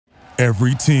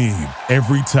Every team,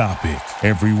 every topic,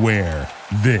 everywhere.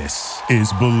 This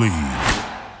is Believe.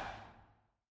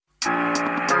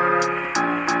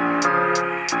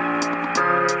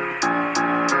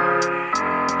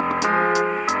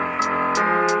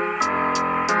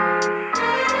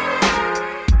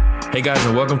 Hey guys,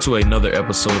 and welcome to another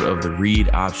episode of the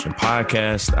Read Option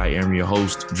Podcast. I am your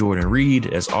host, Jordan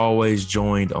Reed, as always,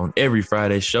 joined on every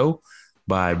Friday show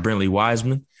by Brentley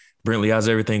Wiseman. Brentley, how's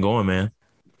everything going, man?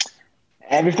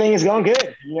 Everything is going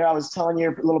good. I was telling you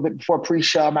a little bit before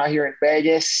pre-show, I'm out here in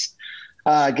Vegas,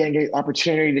 getting an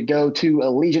opportunity to go to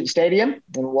Allegiant Stadium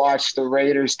and watch the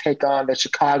Raiders take on the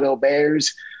Chicago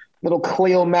Bears. Little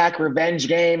Khalil Mack revenge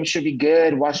game. Should be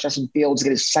good. Watch Justin Fields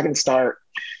get his second start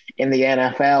in the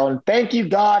NFL. And thank you,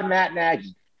 God, Matt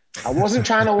Nagy. I wasn't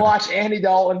trying to watch Andy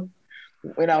Dalton.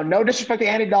 No disrespect to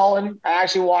Andy Dalton. I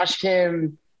actually watched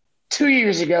him 2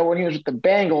 years ago when he was with the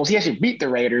Bengals. He actually beat the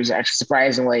Raiders, actually,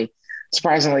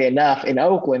 surprisingly enough, in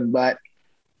Oakland. But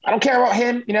I don't care about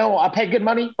him. I pay good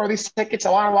money for these tickets. I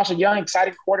want to watch a young,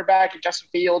 exciting quarterback in Justin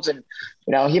Fields. And,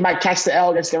 he might catch the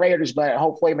L against the Raiders, but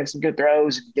hopefully makes some good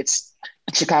throws and gets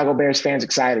Chicago Bears fans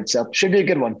excited. So should be a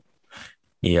good one.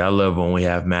 Yeah, I love when we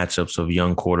have matchups of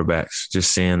young quarterbacks,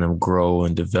 just seeing them grow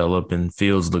and develop. And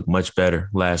Fields looked much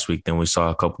better last week than we saw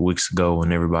a couple weeks ago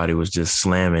when everybody was just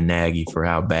slamming Nagy for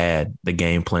how bad the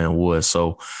game plan was.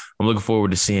 So I'm looking forward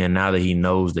to seeing now that he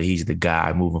knows that he's the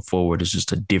guy moving forward. It's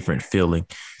just a different feeling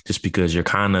just because you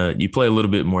play a little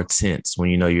bit more tense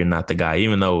when you know you're not the guy,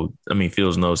 even though,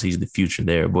 Fields knows he's the future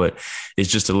there, but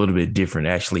it's just a little bit different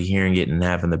actually hearing it and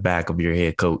having the back of your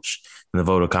head coach and the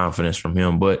vote of confidence from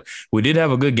him. But we did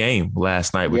have a good game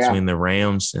last night between the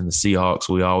Rams and the Seahawks.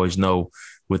 We always know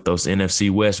with those NFC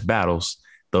West battles,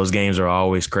 those games are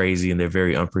always crazy and they're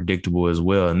very unpredictable as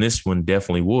well. And this one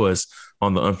definitely was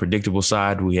on the unpredictable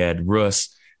side. We had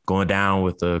Russ going down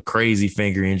with a crazy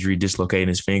finger injury, dislocating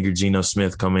his finger. Geno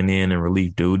Smith coming in and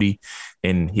relief duty.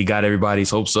 And he got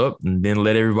everybody's hopes up and then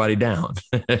let everybody down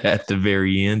at the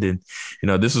very end. And,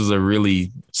 this was a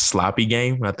really sloppy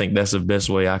game. I think that's the best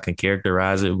way I can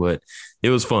characterize it, but it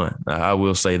was fun. I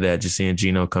will say that, just seeing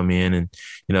Geno come in and,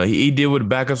 he did what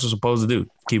the backups are supposed to do,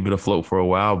 keep it afloat for a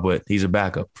while, but he's a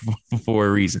backup for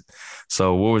a reason.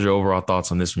 So what was your overall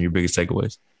thoughts on this one, your biggest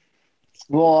takeaways?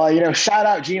 Well, shout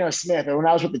out Geno Smith. When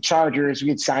I was with the Chargers, we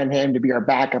had signed him to be our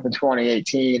backup in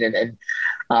 2018. And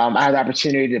I had the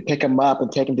opportunity to pick him up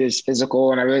and take him to his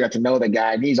physical. And I really got to know the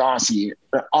guy. And he's honestly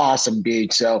an awesome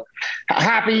dude. So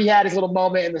happy he had his little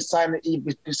moment in the sun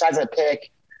besides that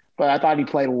pick. But I thought he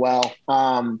played well.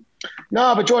 No,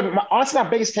 but Jordan, honestly, my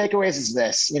biggest takeaways is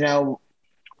this.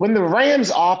 When the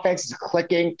Rams offense is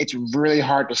clicking, it's really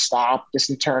hard to stop just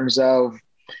in terms of,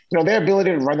 their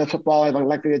ability to run the football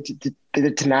like they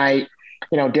did tonight.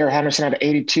 Darrell Henderson had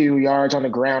 82 yards on the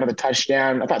ground of the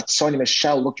touchdown. I thought Sonny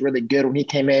Michel looked really good when he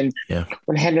came in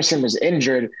when Henderson was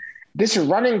injured. This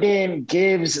running game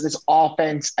gives this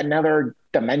offense another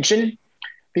dimension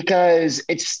because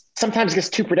it's sometimes gets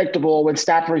too predictable when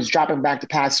Stafford is dropping back to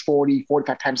pass 40,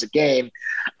 45 times a game.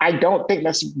 I don't think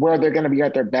that's where they're going to be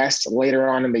at their best later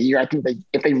on in the year. I think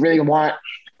if they really want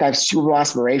to have Super Bowl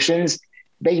aspirations,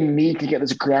 they need to get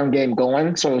this ground game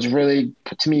going. So it was really,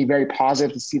 to me, very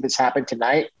positive to see this happen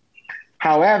tonight.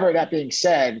 However, that being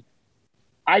said,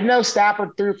 I know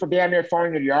Stafford threw for damn near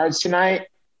 400 yards tonight.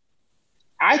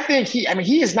 I think he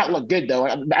has not looked good, though.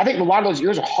 I think a lot of those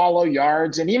years are hollow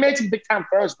yards, and he made some big-time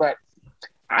throws, but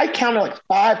I counted like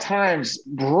 5 times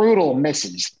brutal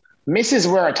misses. Misses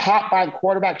where a top 5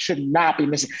 quarterback should not be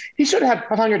missing. He should have had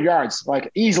 500 yards,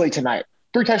 like, easily tonight.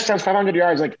 3 touchdowns, 500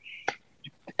 yards, like,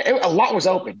 a lot was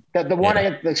open. The one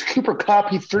against the Cooper Kupp,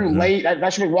 he threw late.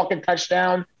 That should be a walk-in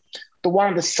touchdown. The one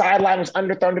on the sideline was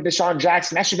underthrown to Deshaun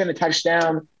Jackson. That should have been a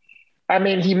touchdown.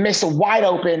 He missed a wide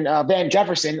open Van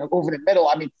Jefferson over the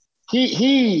middle.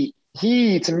 He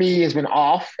to me has been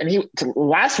off. And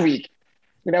last week,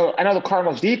 I know the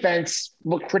Cardinals defense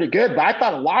looked pretty good, but I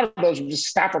thought a lot of those were just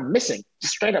Stafford missing,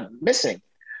 just straight up missing.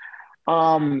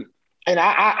 And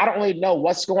I don't really know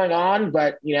what's going on,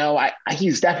 but,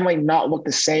 he's definitely not looked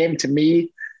the same to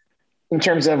me in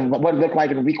terms of what it looked like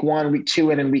in week 1, week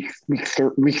 2, and in week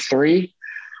 3.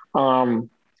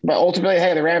 But ultimately,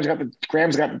 hey, the Rams got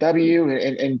the W,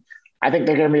 and I think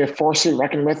they're going to be a force to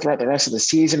reckon with throughout the rest of the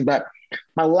season. But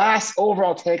my last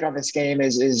overall take on this game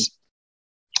is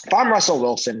if I'm Russell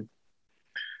Wilson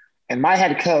and my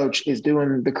head coach is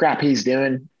doing the crap he's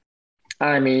doing,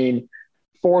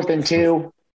 4th and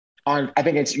 2. I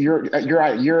think it's you're at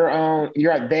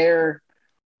their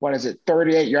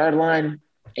 38-yard line,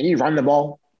 and you run the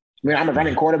ball. I'm a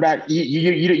running quarterback.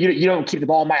 You don't keep the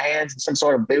ball in my hands in some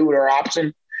sort of boot or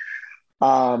option.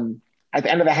 at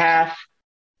the end of the half,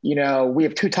 we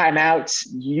have 2 timeouts.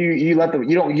 You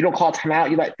don't call timeout.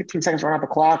 You let 15 seconds run off the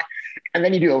clock, and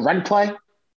then you do a run play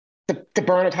to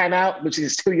burn a timeout, which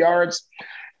is 2 yards.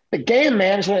 The game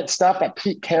management stuff that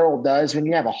Pete Carroll does when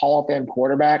you have a Hall of Fame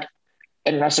quarterback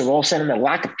and Russell Wilson, and the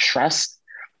lack of trust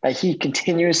that he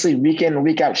continuously week in and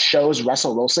week out shows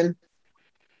Russell Wilson.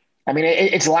 I mean,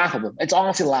 it's laughable. It's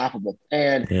honestly laughable.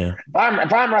 And if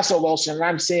I'm Russell Wilson and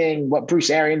I'm seeing what Bruce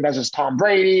Arians does with Tom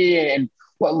Brady and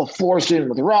what LaFleur's doing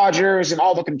with Rodgers and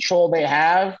all the control they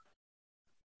have,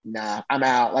 nah, I'm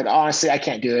out. Like, honestly, I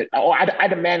can't do it. I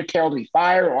demand Carroll to be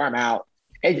fired or I'm out.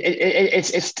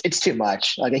 It's too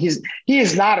much. Like, he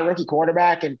is not a rookie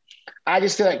quarterback. And I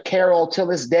just feel like Carroll, till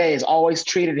this day, has always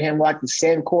treated him like the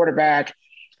same quarterback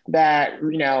that,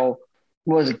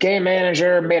 was a game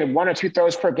manager, made 1 or 2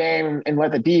 throws per game and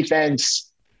let the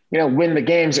defense, win the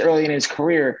games early in his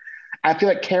career. I feel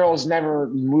like Carroll's never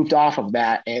moved off of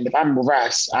that. And if I'm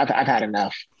Russ, I've had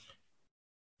enough.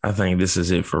 I think this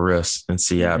is it for Russ in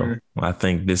Seattle. Mm-hmm. I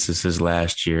think this is his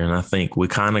last year. And I think we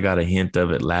kind of got a hint of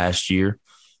it last year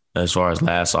as far as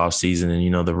last offseason.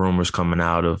 And, the rumors coming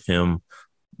out of him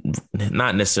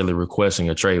not necessarily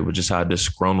requesting a trade, but just how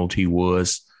disgruntled he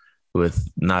was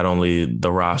with not only the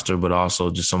roster, but also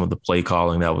just some of the play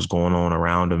calling that was going on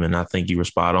around him. And I think you were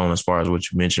spot on as far as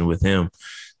what you mentioned with him.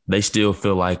 They still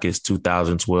feel like it's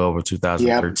 2012 or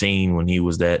 2013 when he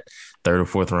was that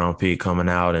 3rd or 4th round pick coming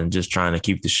out and just trying to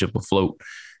keep the ship afloat.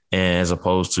 And as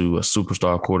opposed to a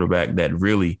superstar quarterback that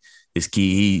really is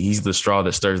key. He's the straw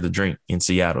that stirs the drink in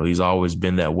Seattle. He's always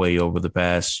been that way over the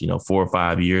past, 4 or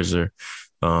 5 years or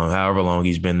however long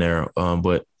he's been there.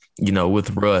 But with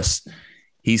Russ,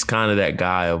 he's kind of that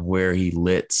guy of where he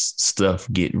lets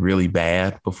stuff get really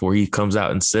bad before he comes out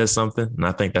and says something. And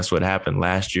I think that's what happened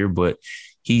last year, but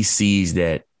he sees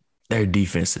that their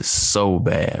defense is so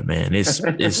bad, man.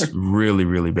 It's really,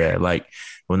 really bad. Like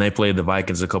when they played the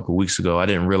Vikings a couple of weeks ago, I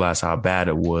didn't realize how bad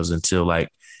it was until like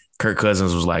Kirk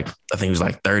Cousins was like, I think he was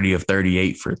like 30 of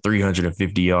 38 for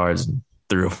 350 yards and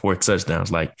 3 or 4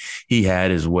 touchdowns. Like he had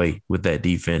his way with that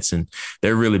defense, and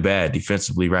they're really bad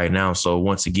defensively right now. So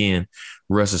once again,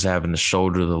 Russ is having to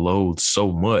shoulder the load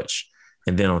so much.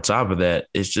 And then on top of that,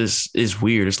 it's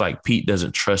weird. It's like Pete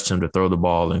doesn't trust him to throw the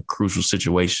ball in crucial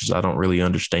situations. I don't really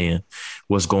understand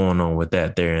what's going on with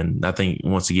that there. And I think,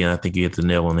 once again, I think you hit the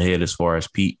nail on the head as far as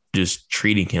Pete just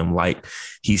treating him like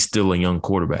he's still a young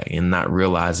quarterback and not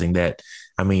realizing that,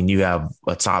 you have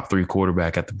a top 3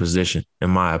 quarterback at the position, in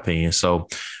my opinion. So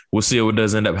we'll see what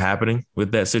does end up happening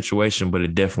with that situation, but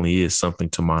it definitely is something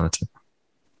to monitor.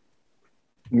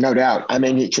 No doubt.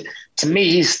 To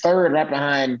me, he's 3rd right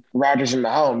behind Rodgers and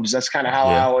Mahomes. That's kind of how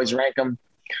I always rank him.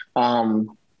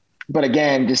 But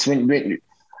again, just when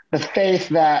the faith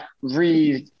that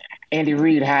Andy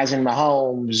Reid has in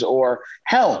Mahomes, or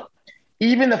hell,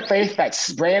 even the faith that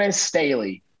Brandon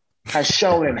Staley has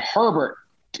shown in Herbert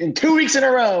in 2 weeks in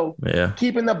a row,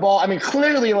 keeping the ball.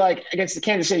 Clearly, like against the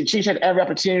Kansas City Chiefs, had every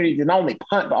opportunity to not only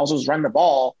punt, but also just run the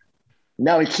ball.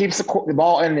 No, he keeps the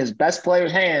ball in his best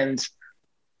player's hands.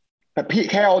 But Pete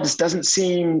Carroll just doesn't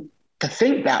seem to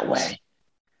think that way.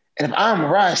 And if I'm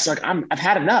Russ, like I've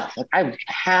had enough. Like I've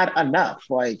had enough.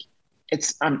 Like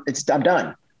I'm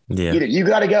done. Yeah. Either you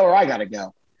got to go or I got to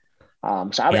go.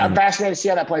 So I'm fascinated to see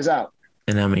how that plays out.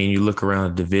 And you look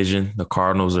around the division, the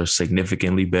Cardinals are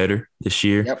significantly better this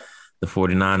year. Yep. The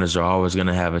 49ers are always going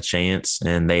to have a chance,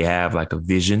 and they have like a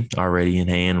vision already in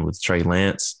hand with Trey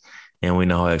Lance. And we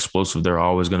know how explosive they're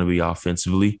always going to be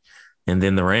offensively. And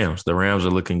then the Rams are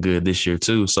looking good this year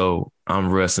too. So I'm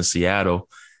Russ in Seattle.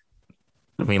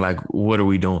 What are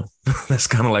we doing? That's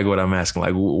kind of like what I'm asking.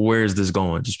 Like, where is this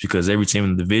going? Just because every team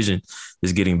in the division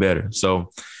is getting better.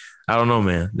 So I don't know,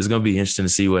 man. It's going to be interesting to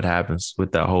see what happens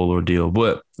with that whole ordeal.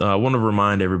 But I want to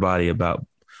remind everybody about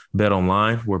Bet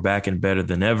Online. We're back and better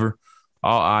than ever.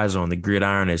 All eyes are on the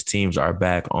gridiron as teams are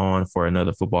back on for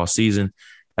another football season.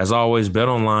 As always,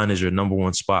 BetOnline is your number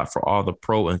one spot for all the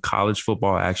pro and college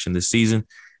football action this season.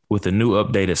 With a new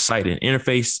updated site and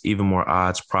interface, even more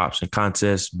odds, props, and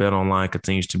contests, BetOnline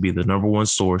continues to be the number one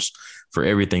source for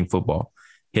everything football.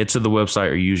 Head to the website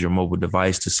or use your mobile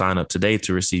device to sign up today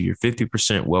to receive your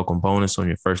 50% welcome bonus on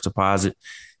your first deposit.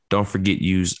 Don't forget,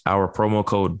 use our promo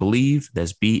code BELIEVE,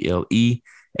 that's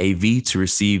BLEAV, to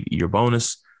receive your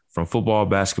bonus. From football,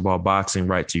 basketball, boxing,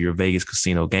 right to your Vegas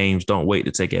casino games, don't wait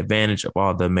to take advantage of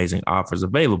all the amazing offers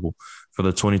available for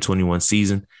the 2021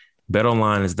 season.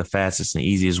 BetOnline is the fastest and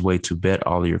easiest way to bet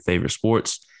all of your favorite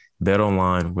sports.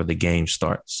 BetOnline, where the game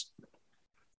starts.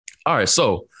 All right,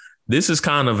 so this is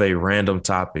kind of a random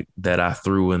topic that I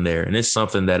threw in there, and it's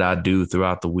something that I do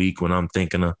throughout the week when I'm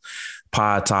thinking of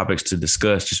pod topics to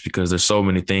discuss just because there's so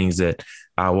many things that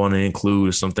I want to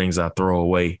include, some things I throw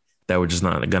away that we're just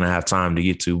not going to have time to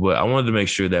get to. But I wanted to make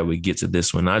sure that we get to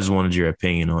this one. I just wanted your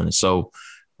opinion on it. So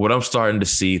what I'm starting to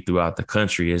see throughout the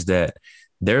country is that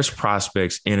there's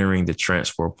prospects entering the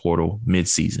transfer portal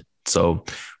midseason. So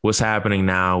what's happening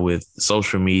now with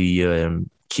social media and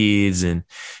kids and,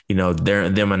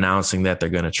 them announcing that they're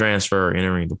going to transfer or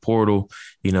entering the portal,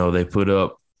 they put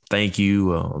up thank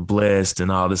you, blessed,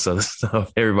 and all this other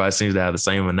stuff. Everybody seems to have the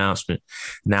same announcement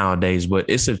nowadays, but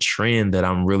it's a trend that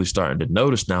I'm really starting to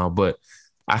notice now. But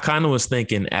I kind of was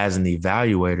thinking as an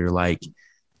evaluator, like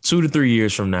 2 to 3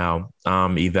 years from now,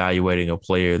 I'm evaluating a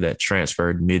player that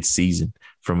transferred mid-season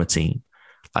from a team.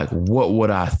 Like, what would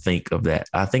I think of that?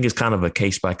 I think it's kind of a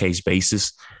case-by-case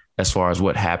basis as far as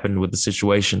what happened with the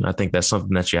situation. I think that's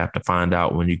something that you have to find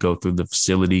out when you go through the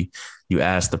facility. You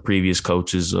ask the previous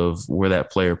coaches of where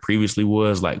that player previously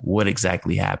was, like what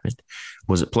exactly happened.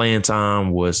 Was it playing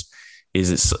time? Is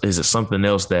it something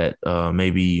else that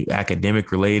maybe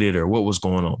academic related, or what was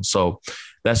going on? So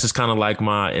that's just kind of like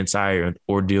my entire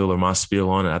ordeal or my spiel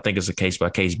on it. I think it's a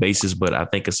case-by-case basis, but I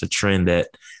think it's a trend that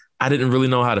I didn't really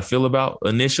know how to feel about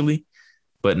initially.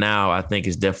 But now I think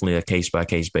it's definitely a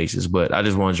case-by-case basis. But I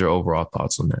just wanted your overall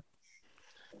thoughts on that.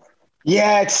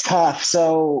 Yeah, it's tough.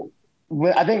 So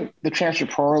I think the transfer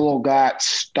portal got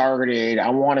started, I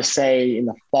want to say, in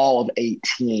the fall of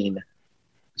 18.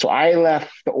 So I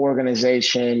left the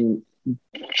organization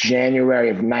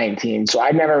January of 19. So I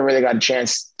never really got a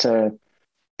chance to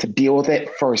deal with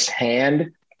it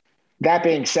firsthand. That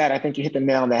being said, I think you hit the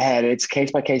nail on the head. It's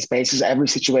case-by-case basis. Every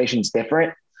situation is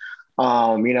different.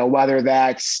 Whether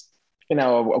that's,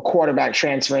 a quarterback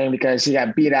transferring because he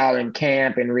got beat out in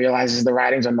camp and realizes the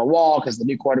writing's on the wall because the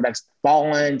new quarterback's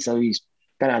fallen. So he's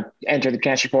going to enter the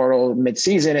transfer portal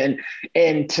midseason.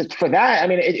 For that, I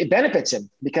mean, it benefits him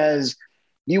because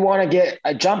you want to get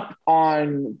a jump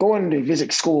on going to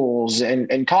visit schools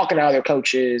and talking to other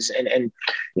coaches and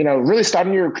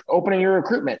really opening your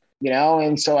recruitment,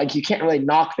 and so like you can't really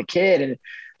knock the kid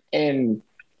and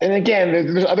again,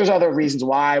 there's other reasons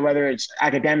why, whether it's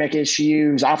academic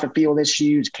issues, off the field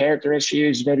issues, character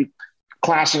issues, maybe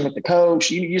clashing with the coach.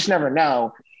 You just never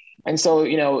know. And so,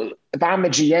 if I'm a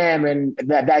GM and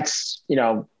that's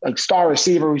like star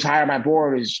receiver who's hired on my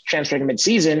board is transferring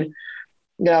midseason,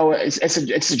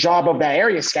 it's the job of that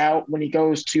area scout when he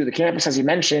goes to the campus, as you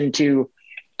mentioned, to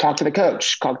talk to the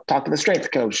coach, talk to the strength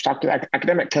coach, talk to the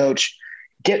academic coach,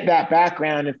 get that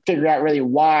background and figure out really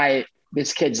why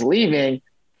this kid's leaving.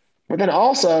 But then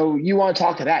also you want to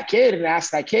talk to that kid and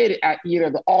ask that kid at either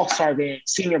the All-Star game,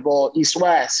 Senior Bowl,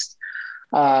 East-West,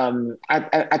 at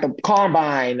the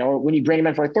Combine, or when you bring him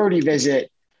in for a 30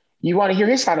 visit, you want to hear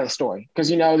his side of the story because,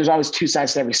 there's always two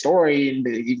sides to every story. And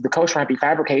the coach might be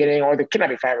fabricating or the kid might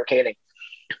be fabricating.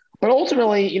 But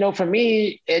ultimately, for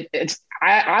me,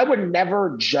 I would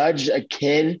never judge a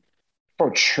kid for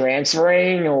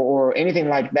transferring or anything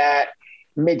like that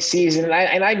mid-season.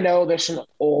 And I know there's some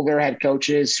older head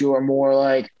coaches who are more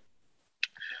like,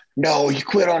 no, he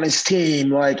quit on his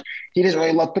team. Like, he doesn't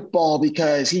really love football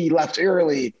because he left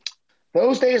early.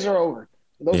 Those days are over.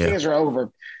 Days are over.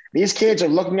 These kids are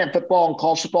looking at football and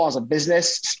college football as a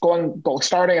business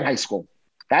starting in high school.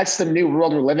 That's the new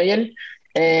world we're living in,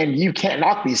 and you can't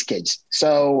knock these kids.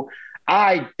 So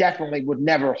I definitely would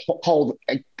never hold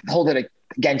it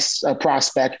against a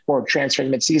prospect for transferring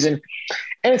midseason.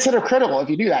 And it's hypocritical if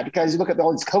you do that because you look at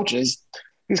all these coaches.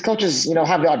 These coaches,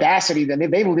 have the audacity that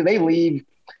they leave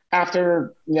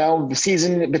after, the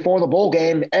season before the bowl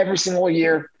game every single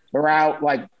year. They're out,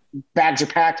 like bags are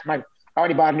packed. I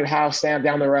already bought a new house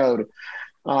down the road.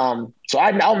 So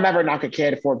I'll never knock a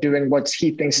kid for doing what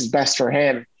he thinks is best for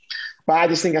him. But I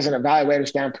just think as an evaluator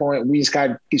standpoint, we just got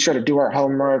to be sure to do our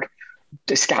homework.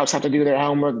 The scouts have to do their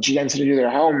homework. GMs have to do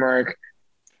their homework.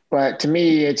 But to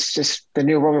me, it's just the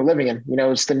new world we're living in.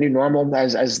 It's the new normal,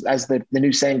 as the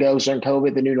new saying goes during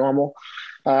COVID, the new normal.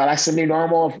 That's the new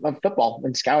normal of football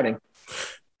and scouting.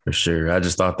 For sure. I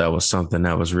just thought that was something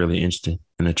that was really interesting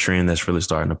and a trend that's really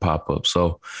starting to pop up.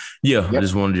 So, yeah, yep. I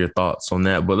just wanted your thoughts on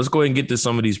that. But let's go ahead and get to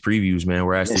some of these previews, man.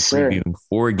 We're actually previewing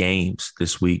 4 games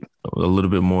this week, a little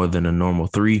bit more than a normal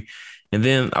 3. And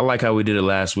then I like how we did it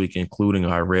last week, including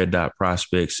our red dot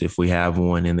prospects, if we have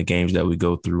one in the games that we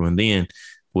go through. And then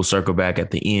we'll circle back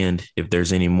at the end if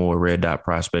there's any more red dot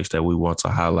prospects that we want to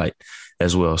highlight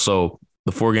as well. So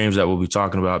the 4 games that we'll be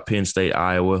talking about: Penn State,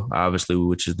 Iowa, obviously,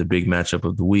 which is the big matchup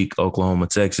of the week, Oklahoma,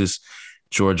 Texas,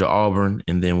 Georgia, Auburn,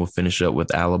 and then we'll finish up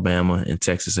with Alabama and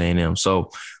Texas A&M. So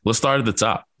let's start at the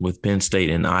top with Penn State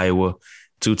and Iowa.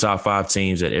 two top 5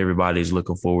 teams that everybody's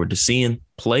looking forward to seeing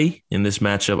play in this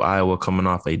matchup. Iowa coming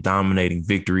off a dominating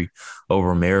victory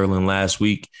over Maryland last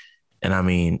week. And I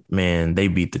mean, man, they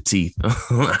beat the teeth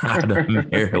out of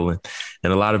Maryland.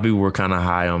 And a lot of people were kind of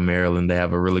high on Maryland. They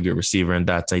have a really good receiver in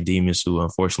Dante Demus, who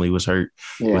unfortunately was hurt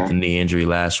with the knee injury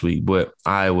last week. But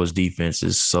Iowa's defense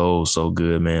is so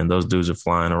good, man. Those dudes are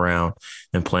flying around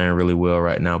and playing really well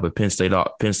right now. But Penn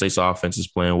State's offense is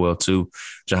playing well too.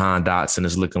 Jahan Dotson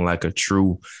is looking like a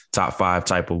true top 5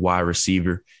 type of wide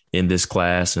receiver in this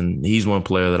class. And he's one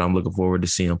player that I'm looking forward to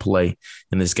seeing play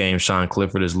in this game. Sean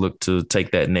Clifford has looked to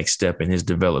take that next step in his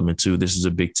development too. This is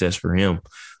a big test for him.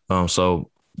 So,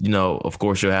 of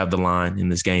course you'll have the line in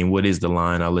this game. What is the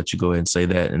line? I'll let you go ahead and say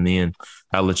that. And then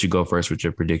I'll let you go first with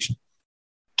your prediction.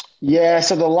 Yeah.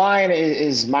 So the line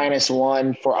is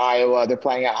 -1 for Iowa. They're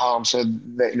playing at home. So,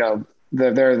 they're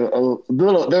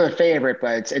the favorite,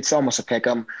 but it's almost a pick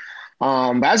 'em.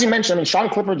 But as you mentioned, I mean, Sean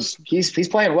Clifford's, he's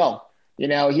playing well.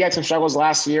 He had some struggles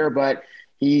last year, but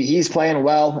he's playing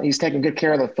well. He's taking good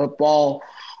care of the football.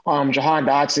 Jahan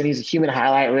Dotson, he's a human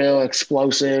highlight reel,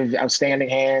 explosive, outstanding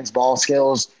hands, ball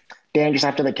skills, dangerous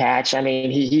after the catch. I mean,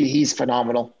 he's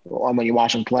phenomenal when you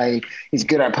watch him play. He's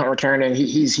good at punt return, and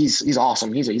he's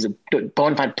awesome. He's a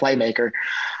bona fide playmaker.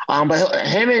 But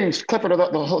him and Clifford,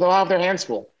 they'll have their hands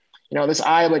full. This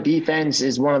Iowa defense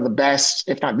is one of the best,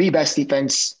 if not the best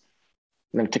defense.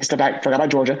 I'm going to take a step back. Forgot about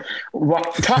Georgia.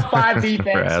 Top 5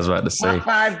 defense. I was about to say. Top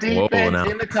 5 defense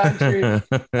in the country.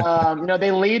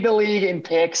 They lead the league in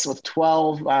picks with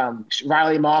 12.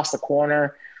 Riley Moss, the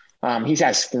corner, he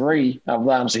has 3 of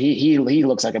them. So he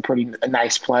looks like a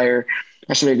nice player.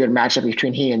 That should be a good matchup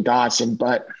between he and Dotson.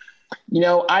 But,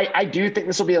 I do think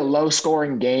this will be a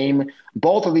low-scoring game.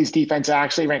 Both of these defenses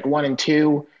actually rank 1 and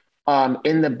 2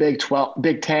 in the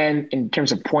Big Ten in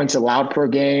terms of points allowed per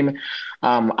game.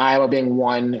 Iowa being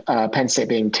 1, Penn State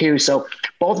being 2. So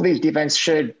both of these defenses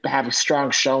should have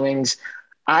strong showings.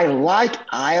 I like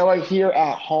Iowa here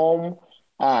at home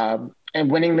and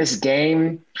winning this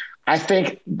game. I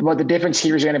think what the difference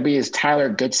here is going to be is Tyler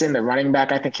Goodson, the running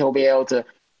back. I think he'll be able to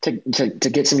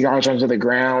get some yards onto the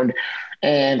ground.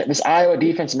 And this Iowa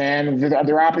defense, man, they're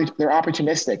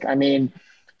opportunistic. I mean,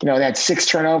 they had 6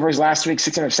 turnovers last week,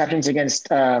 6 interceptions against,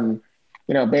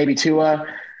 Baby Tua.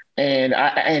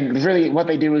 And really what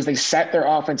they do is they set their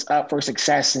offense up for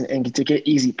success and to get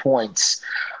easy points.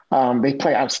 They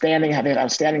play outstanding, have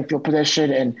outstanding field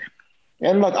position.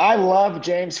 And look, I love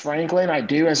James Franklin. I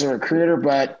do as a recruiter,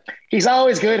 but he's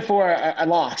always good for a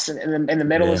loss in the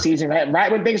middle of the season.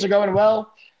 Right when things are going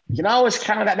well, you can always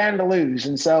count on that man to lose.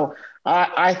 And so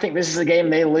I think this is a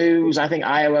game they lose. I think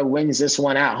Iowa wins this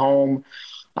one at home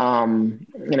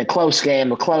in a close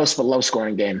game, a close but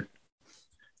low-scoring game.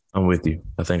 I'm with you.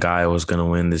 I think Iowa's going to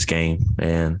win this game,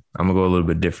 and I'm going to go a little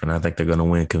bit different. I think they're going to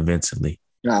win convincingly.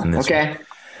 Oh, okay. One.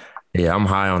 Yeah, I'm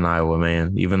high on Iowa,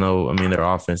 man. Even though, their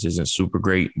offense isn't super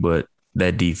great, but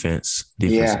that defense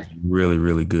is really,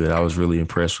 really good. I was really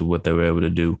impressed with what they were able to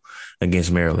do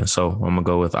against Maryland. So I'm going to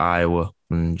go with Iowa.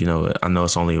 And, I know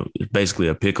it's basically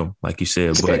a pick 'em, like you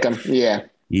said. Pick 'em, yeah.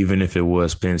 Even if it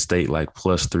was Penn State like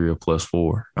 +3 or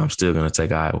 +4, I'm still going to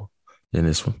take Iowa in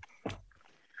this one.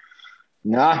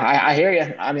 No, I hear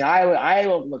you. I mean,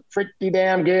 Iowa looked pretty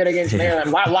damn good against Maryland.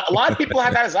 A lot of people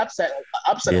have that as upset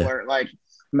alert. Like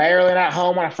Maryland at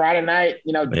home on a Friday night.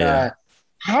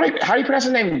 How do you pronounce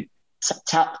his name?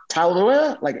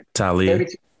 Talia? Like Talia.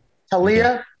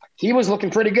 Talia. He was looking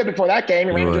pretty good before that game.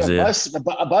 He ran into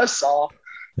a buzzsaw.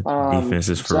 Defense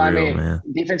is for real, man.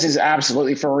 Defense is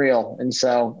absolutely for real. And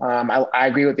so I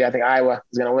agree with you. I think Iowa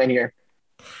is going to win here.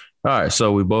 All right,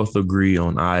 so we both agree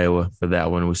on Iowa for that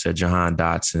one. We said Jahan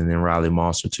Dotson and Riley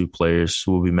Moss are 2 players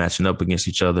who will be matching up against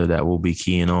each other that we'll be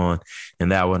keying on.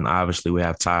 And that one, obviously, we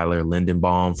have Tyler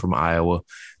Lindenbaum from Iowa,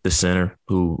 the center,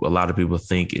 who a lot of people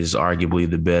think is arguably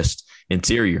the best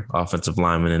interior offensive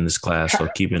lineman in this class. So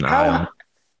keep an eye on.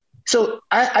 So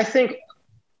I think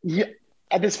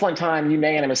at this point in time,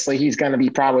 unanimously, he's going to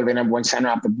be probably the number 1 center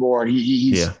off the board.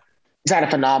 He's had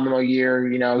a phenomenal year.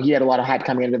 He had a lot of hype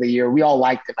coming into the year. We all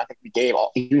liked him. I think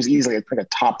he was easily a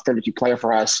top 32 player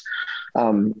for us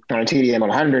on a TDM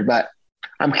 100. But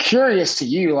I'm curious to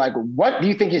you, like, what do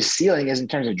you think his ceiling is in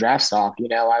terms of draft stock?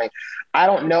 I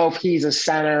don't know if he's a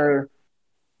center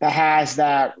that has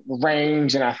that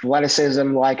range and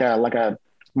athleticism like a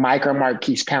Mike or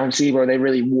Marquise Pouncey, where they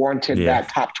really warranted that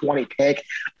top 20 pick.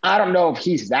 I don't know if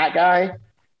he's that guy.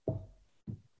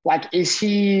 Like, is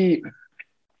he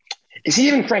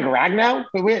even Frank Ragnow,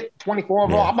 who went 24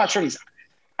 overall? I'm not sure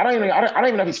I don't even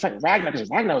know if he's Frank Ragnow, because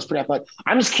Ragnow was pretty athletic.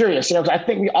 I'm just curious, because I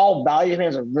think we all value him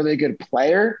as a really good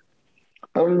player.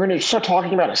 But when you start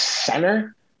talking about a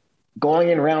center going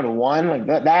in round one, like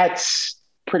that's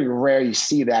pretty rare. You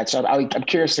see that. So I'm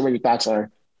curious to what your thoughts are.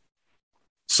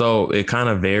 So it kind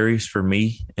of varies for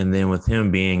me. And then with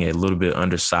him being a little bit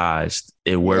undersized,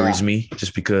 it worries me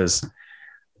just because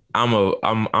I'm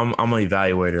an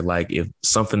evaluator. Like if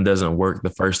something doesn't work the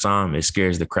first time, it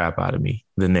scares the crap out of me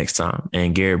the next time.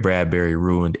 And Garrett Bradbury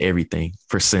ruined everything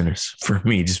for centers for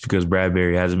me just because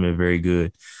Bradbury hasn't been very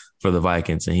good for the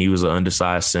Vikings. And he was an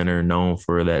undersized center known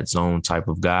for that zone type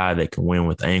of guy that can win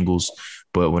with angles.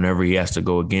 But whenever he has to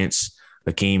go against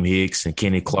Akeem Hicks and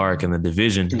Kenny Clark in the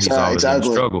division, he's always going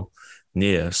to struggle.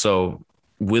 Yeah. So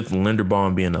with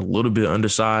Linderbaum being a little bit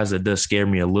undersized, it does scare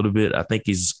me a little bit. I think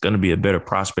he's going to be a better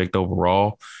prospect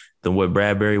overall than what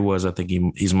Bradbury was. I think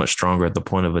he's much stronger at the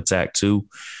point of attack too.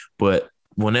 But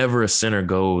whenever a center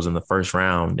goes in the first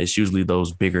round, it's usually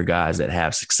those bigger guys that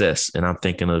have success. And I'm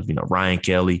thinking of, Ryan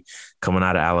Kelly coming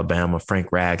out of Alabama, Frank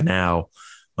Ragnow,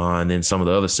 and then some of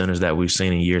the other centers that we've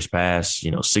seen in years past,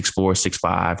 6'4",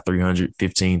 6'5",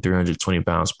 315, 320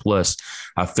 pounds plus.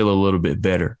 I feel a little bit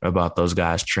better about those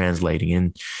guys translating.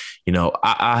 And,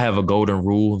 I have a golden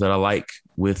rule that I like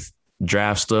with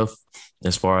draft stuff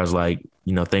as far as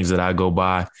things that I go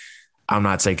by. I'm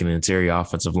not taking an interior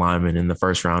offensive lineman in the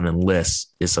first round unless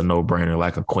it's a no-brainer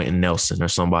like a Quentin Nelson or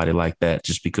somebody like that,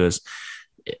 just because,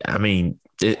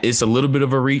 it's a little bit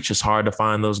of a reach. It's hard to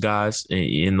find those guys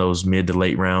in those mid to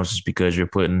late rounds just because you're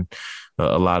putting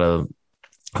a lot of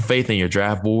faith in your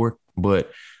draft board. But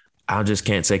I just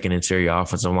can't take an interior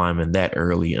offensive lineman that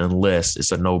early unless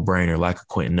it's a no-brainer like a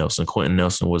Quentin Nelson. Quentin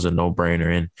Nelson was a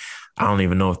no-brainer, and I don't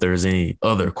even know if there's any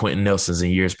other Quentin Nelsons in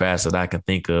years past that I can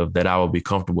think of that I would be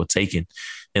comfortable taking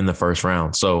in the first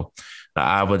round. So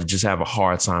I would just have a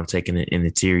hard time taking an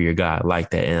interior guy like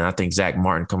that. And I think Zach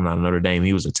Martin coming out of Notre Dame,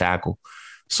 he was a tackle.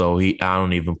 So I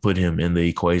don't even put him in the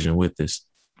equation with this.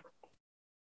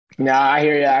 No, I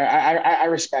hear you. I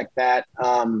respect that.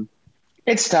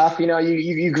 It's tough.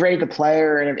 You grade the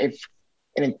player, and if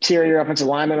an interior offensive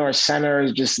lineman or a center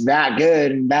is just that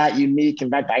good and that unique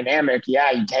and that dynamic,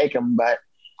 yeah, you take them. But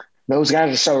those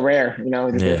guys are so rare.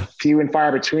 They're few and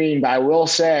far between. But I will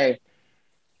say,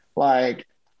 I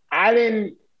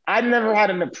never had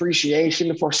an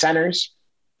appreciation for centers.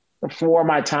 Before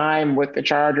my time with the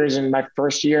Chargers in my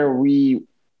first year, we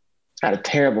had a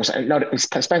terrible – no,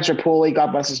 Spencer Pulley,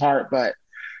 God bless his heart, but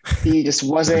he just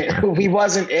wasn't – he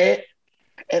wasn't it.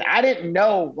 And I didn't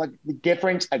know, the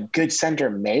difference a good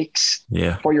center makes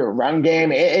for your run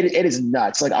game. It is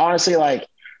nuts. Honestly,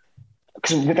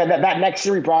 because with that next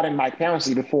year, we brought in Mike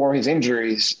Pouncey before his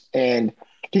injuries, and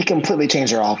he completely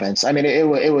changed our offense.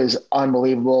 It was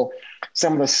unbelievable.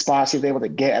 Some of the spots he was able to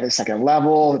get at the second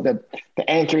level, the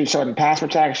anchor he showed in pass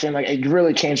protection, it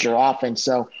really changed your offense.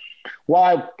 So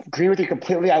while I agree with you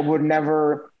completely, I would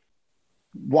never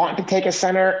want to take a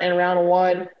center in round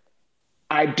one.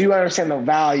 I do understand the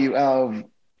value of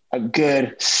a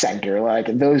good center.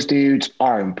 Those dudes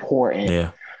are important.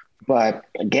 Yeah. But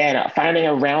again, finding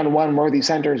a round one worthy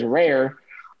center is rare.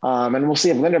 And we'll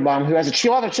see if Linderbaum, who has a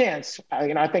few other chance,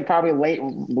 I think probably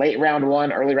late round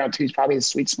one, early round two is probably his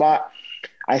sweet spot.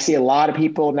 I see a lot of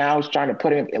people now trying to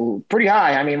put him pretty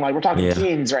high. We're talking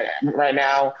teens right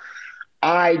now.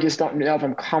 I just don't know if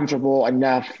I'm comfortable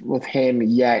enough with him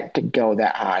yet to go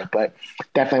that high, but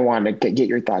definitely wanted to get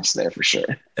your thoughts there for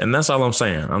sure. And that's all I'm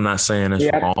saying. I'm not saying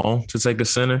it's wrong to take a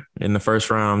center in the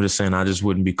first round. I'm just saying I just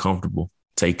wouldn't be comfortable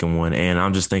taking one. And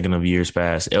I'm just thinking of years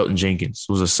past. Elton Jenkins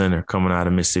was a center coming out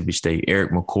of Mississippi State.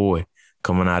 Eric McCoy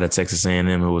coming out of Texas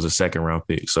A&M, who was a second-round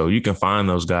pick. So you can find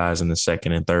those guys in the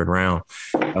second and third round.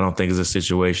 I don't think it's a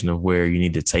situation of where you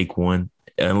need to take one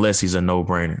unless he's a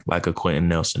no-brainer, like a Quentin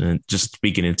Nelson. And just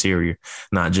speaking interior,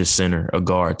 not just center, a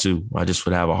guard too. I just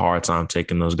would have a hard time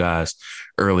taking those guys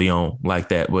early on like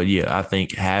that. But, yeah, I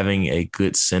think having a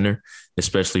good center,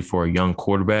 especially for a young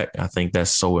quarterback, I think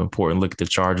that's so important. Look at the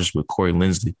Chargers with Corey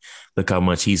Linsley. Look how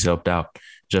much he's helped out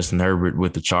Justin Herbert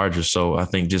with the Chargers. So I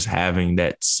think just having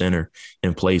that center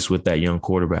in place with that young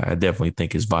quarterback, I definitely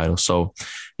think is vital. So,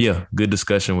 yeah, good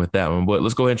discussion with that one. But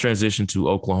let's go ahead and transition to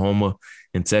Oklahoma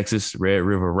and Texas, Red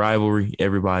River rivalry.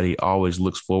 Everybody always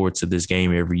looks forward to this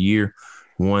game every year.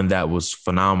 One that was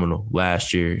phenomenal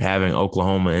last year. Having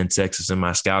Oklahoma and Texas in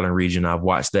my scouting region, I've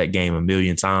watched that game a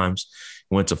million times.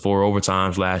 Went to 4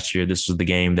 overtimes last year. This was the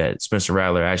game that Spencer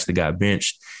Rattler actually got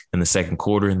benched in the second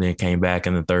quarter and then came back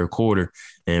in the third quarter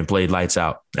and played lights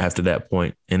out after that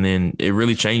point. And then it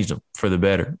really changed him for the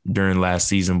better during last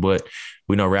season. But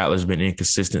we know Rattler's been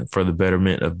inconsistent for the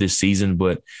betterment of this season.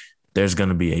 But there's going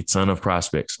to be a ton of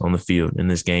prospects on the field in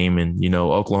this game. And,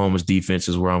 Oklahoma's defense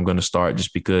is where I'm going to start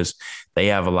just because they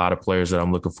have a lot of players that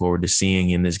I'm looking forward to seeing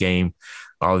in this game.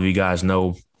 All of you guys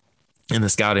know in the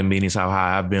scouting meetings how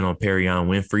high I've been on Perion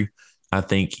Winfrey. I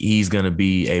think he's going to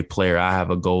be a player I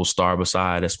have a gold star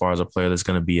beside as far as a player that's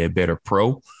going to be a better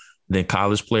pro than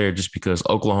college player, just because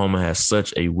Oklahoma has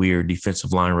such a weird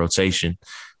defensive line rotation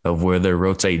of where they're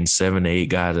rotating 7 to 8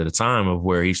 guys at a time, of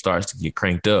where he starts to get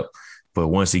cranked up. But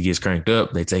once he gets cranked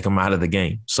up, they take him out of the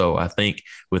game. So I think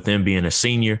with him being a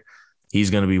senior, he's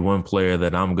going to be one player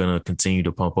that I'm going to continue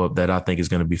to pump up that I think is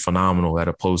going to be phenomenal at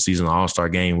a postseason All-Star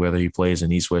game, whether he plays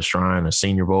in East-West Shrine or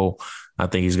Senior Bowl. I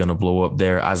think he's going to blow up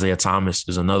there. Isaiah Thomas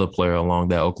is another player along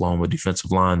that Oklahoma defensive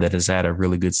line that has had a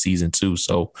really good season too.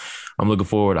 So I'm looking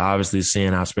forward, obviously, to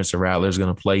seeing how Spencer Rattler is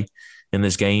going to play in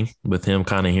this game, with him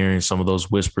kind of hearing some of those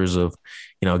whispers of,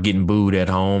 getting booed at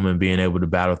home and being able to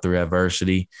battle through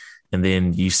adversity. And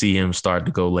then you see him start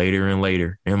to go later and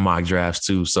later in mock drafts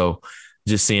too. So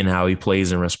just seeing how he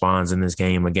plays and responds in this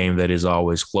game, a game that is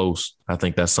always close, I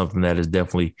think that's something that is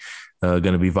definitely going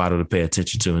to be vital to pay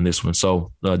attention to in this one.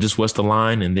 So just what's the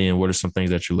line, and then what are some things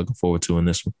that you're looking forward to in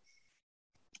this one?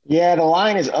 Yeah, the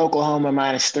line is Oklahoma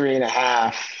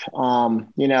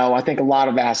 -3.5. I think a lot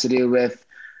of that has to do with,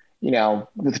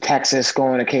 with Texas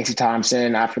going to Casey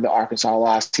Thompson after the Arkansas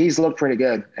loss. He's looked pretty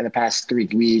good in the past 3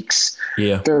 weeks.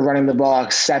 Yeah. They're running the ball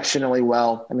exceptionally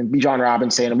well. I mean, Bijan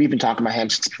Robinson, we've been talking about him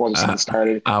since before the season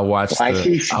started. I watched the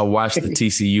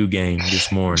TCU game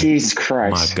this morning. Jesus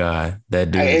Christ. My God, that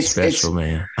dude is special,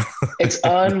 man. It's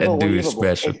unbelievable. That dude is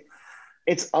special.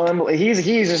 It's unbelievable.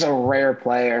 He's just a rare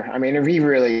player. I mean, he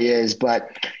really is.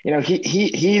 But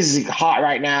he's hot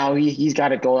right now. He's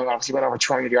got it going. Obviously, went over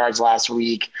 200 yards last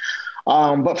week.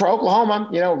 But for Oklahoma,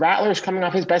 Rattler's coming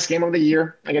off his best game of the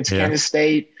year against Kansas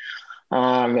State.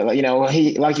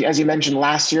 As you mentioned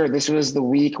last year, this was the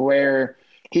week where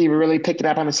he really picked it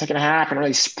up on the second half and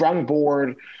really sprung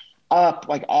board up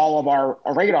like all of our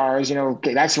radars.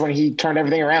 That's when he turned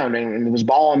everything around and was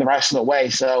balling the rest of the way.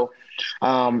 So.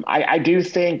 I do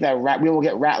think that we will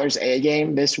get Rattler's A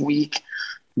game this week.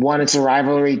 One, it's a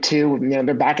rivalry. Two,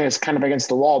 they're back kind of against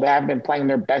the wall. They haven't been playing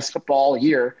their best football all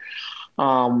year.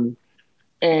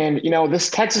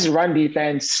 This Texas run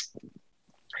defense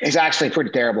is actually pretty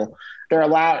terrible. They're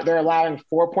allowing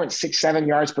 4.67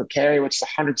 yards per carry, which is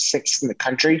 106th in the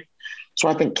country. So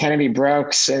I think Kennedy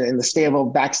Brooks and the stable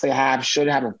backs they have should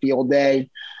have a field day.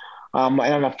 And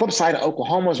on the flip side,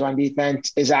 Oklahoma's run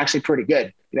defense is actually pretty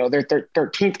good. They're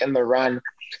 13th in the run.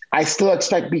 I still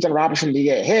expect Bijan Robinson to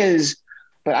get his,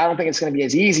 but I don't think it's going to be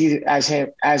as easy as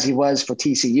he was for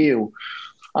TCU.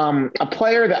 A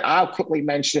player that I'll quickly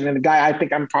mention, and the guy I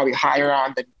think I'm probably higher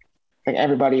on than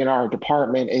everybody in our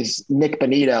department, is Nick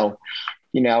Bonito.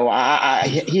 He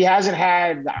hasn't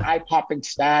had the eye-popping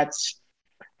stats.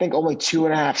 I think only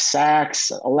 2.5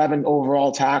 sacks, 11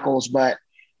 overall tackles, but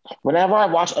whenever I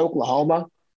watch Oklahoma,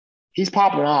 he's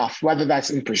popping off, whether that's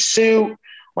in pursuit,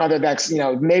 whether that's,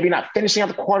 maybe not finishing out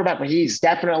the quarterback, but he's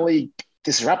definitely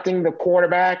disrupting the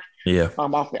quarterback. Yeah.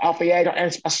 Off the edge,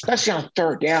 and especially on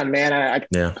third down, man. I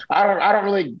don't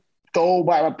really go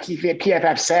by what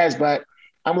PFF says, but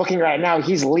I'm looking right now,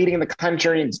 he's leading the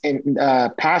country in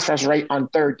pass rush rate on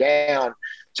third down.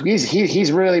 So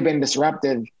he's really been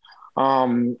disruptive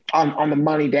on the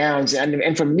money downs.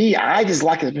 And for me, I just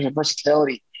like his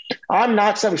versatility. I'm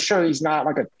not so sure he's not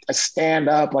like a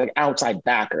stand-up, like outside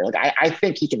backer. Like I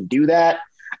think he can do that.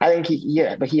 I think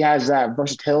but he has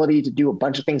versatility to do a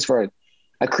bunch of things for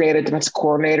a creative defensive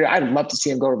coordinator. I'd love to see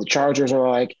him go to the Chargers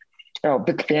or Vic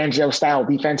Fangio style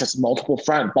defense. That's multiple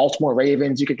front Baltimore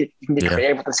Ravens. You can get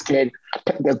creative with this kid,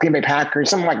 the Green Bay Packers,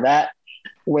 something like that,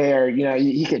 where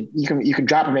you can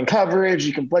drop him in coverage,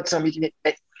 you can blitz him, you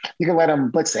can let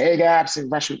him blitz the A gaps and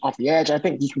rush him off the edge. I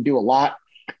think he can do a lot.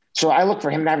 So I look for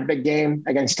him to have a big game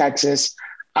against Texas.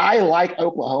 I like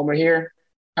Oklahoma here.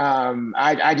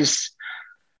 I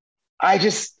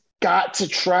just got to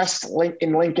trust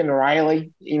Lincoln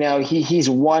Riley. He's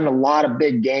won a lot of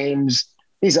big games.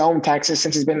 He's owned Texas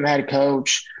since he's been the head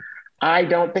coach. I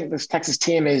don't think this Texas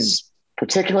team is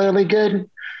particularly good.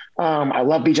 I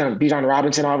love Bijan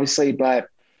Robinson, obviously, but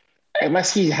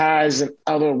unless he has an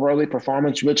otherworldly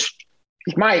performance, which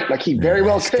he might, like he very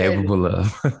well could. Capable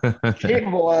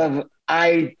of.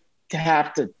 I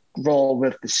have to roll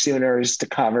with the Sooners to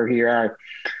cover here.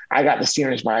 I got the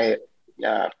Sooners by,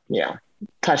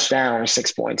 touchdown or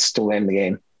 6 points to win the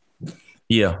game.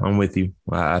 Yeah, I'm with you.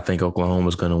 I think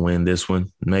Oklahoma's going to win this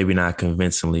one. Maybe not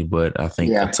convincingly, but I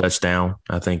think a touchdown.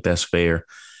 I think that's fair.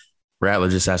 Rattler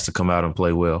just has to come out and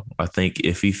play well. I think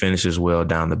if he finishes well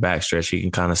down the backstretch, he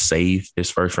can kind of save his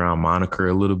first round moniker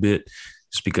a little bit,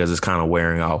 just because it's kind of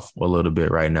wearing off a little bit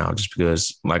right now. Just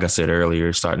because, like I said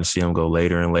earlier, starting to see him go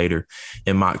later and later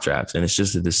in mock drafts. And it's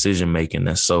just the decision making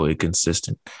that's so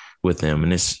inconsistent with him.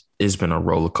 And it's been a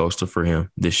roller coaster for him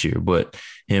this year. But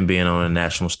him being on a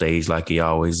national stage like he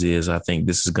always is, I think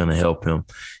this is going to help him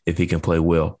if he can play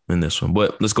well in this one.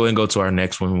 But let's go ahead and go to our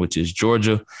next one, which is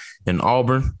Georgia and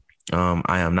Auburn.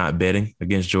 I am not betting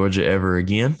against Georgia ever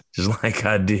again, just like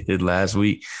I did last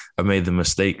week. I made the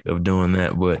mistake of doing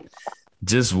that, but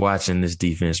just watching this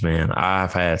defense, man,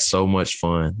 I've had so much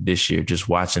fun this year just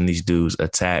watching these dudes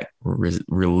attack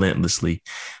relentlessly.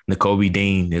 Nakobe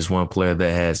Dean is one player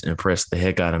that has impressed the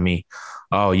heck out of me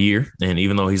all year. And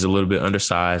even though he's a little bit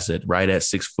undersized right at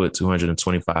 6 foot,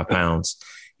 225 pounds,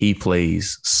 he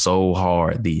plays so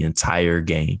hard the entire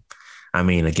game. I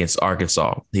mean, against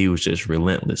Arkansas, he was just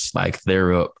relentless. Like,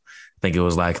 they're up, I think it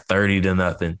was like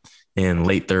 30-0 in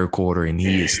late third quarter, and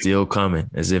he is still coming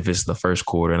as if it's the first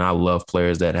quarter. And I love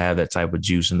players that have that type of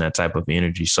juice and that type of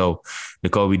energy. So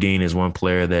Nakobe Dean is one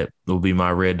player that will be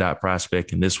my red dot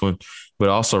prospect in this one, but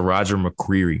also Roger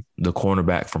McCreary, the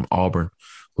cornerback from Auburn,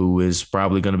 who is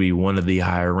probably going to be one of the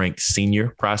higher ranked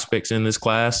senior prospects in this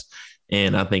class.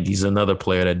 And I think he's another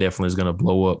player that definitely is going to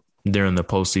blow up during the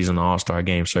postseason All-Star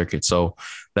game circuit. So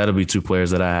that'll be two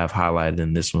players that I have highlighted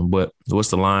in this one. But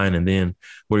what's the line? And then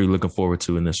what are you looking forward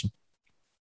to in this one?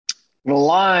 The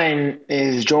line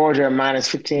is Georgia minus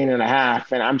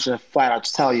 15.5. And I'm just flat out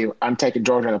to tell you, I'm taking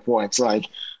Georgia on the points. Like,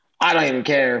 I don't even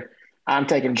care. I'm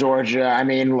taking Georgia. I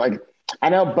mean, like, I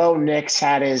know Bo Nix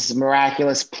had his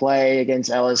miraculous play against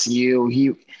LSU.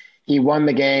 He won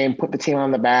the game, put the team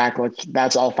on the back. Like,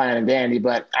 that's all fine and dandy.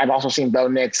 But I've also seen Bo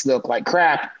Nix look like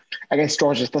crap against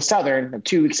Georgia Southern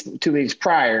 2 weeks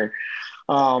prior.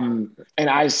 And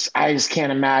I just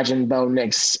can't imagine Bo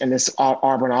Nix and this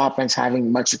Auburn offense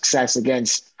having much success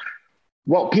against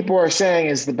what people are saying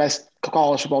is the best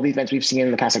college football defense we've seen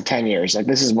in the past 10 years. Like,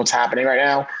 this is what's happening right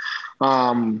now.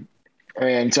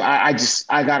 And so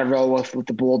I got to roll with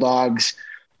the Bulldogs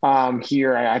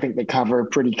here. I think they cover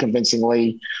pretty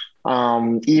convincingly.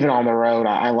 Even on the road,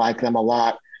 I like them a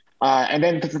lot. And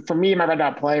then for me, my red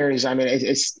dot players, I mean,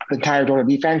 it's the entire Georgia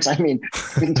defense. I mean,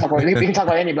 we can talk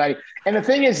about anybody. And the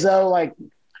thing is, though, like,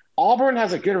 Auburn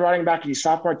has a good running back. He's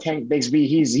sophomore Tank Bigsby.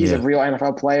 He's a real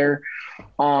NFL player.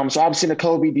 So obviously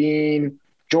Nakobe Dean,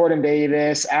 Jordan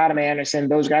Davis, Adam Anderson,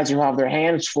 those guys who have their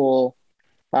hands full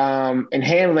in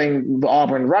handling the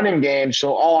Auburn running game.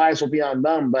 So all eyes will be on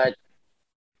them. But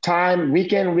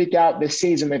week in, week out this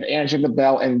season, they've answered the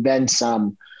bell and then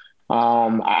some.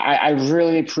 I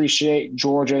really appreciate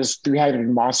Georgia's three-headed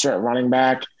monster at running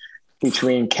back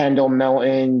between Kendall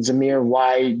Milton, Zamir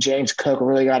White, James Cook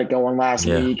really got it going last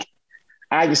week.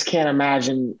 I just can't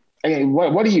imagine. I mean,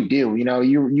 what do? You know,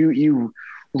 you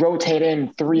rotate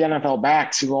in 3 NFL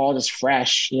backs who are all just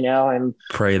fresh, you know, and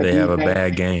pray they have a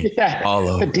bad game. Yeah, all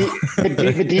of them.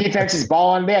 The defense is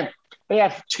balling. They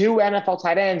have 2 NFL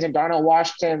tight ends and Darnell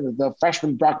Washington, the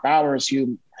freshman Brock Bowers,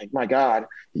 who, like, my God,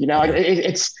 you know,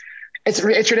 it's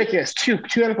ridiculous. Two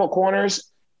NFL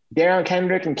corners, Darren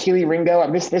Kendrick and Keely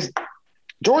Ringo. This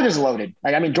Georgia's loaded.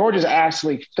 Like, I mean, Georgia's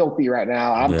absolutely filthy right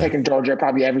now. I'm taking Georgia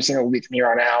probably every single week from here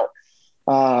on out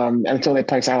until they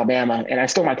play Alabama, and I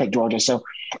still might take Georgia. So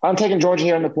I'm taking Georgia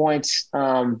here on the points.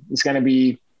 It's going to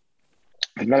be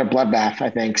another bloodbath,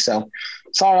 I think. So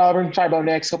sorry, Auburn. Sorry, Bo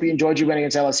Nix. Hope you enjoyed your win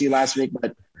against LSU last week,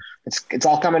 but it's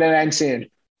all coming to an end soon.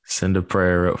 Send a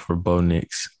prayer up for Bo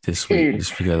Nix this week,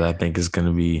 just because I think it's going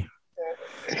to be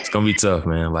tough,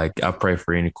 man. Like, I pray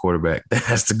for any quarterback that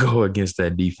has to go against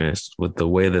that defense with the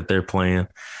way that they're playing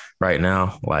right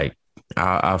now. Like,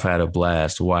 I've had a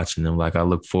blast watching them. Like, I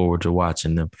look forward to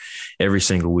watching them every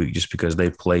single week just because they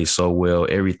play so well.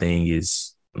 Everything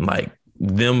is like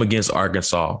them against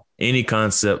Arkansas. Any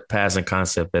passing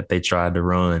concept that they tried to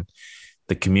run,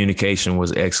 the communication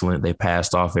was excellent. They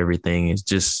passed off everything.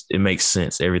 It makes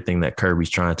sense, everything that Kirby's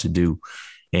trying to do.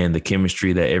 And the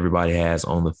chemistry that everybody has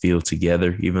on the field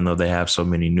together, even though they have so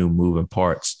many new moving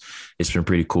parts, it's been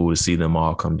pretty cool to see them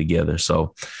all come together.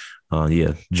 So,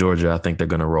 Georgia, I think they're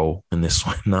going to roll in this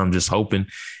one. And I'm just hoping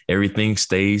everything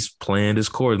stays planned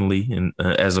accordingly, and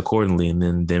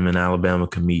then them and Alabama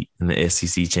can meet in the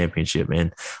SEC championship.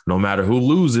 And no matter who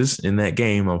loses in that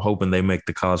game, I'm hoping they make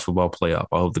the college football playoff.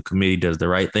 I hope the committee does the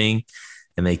right thing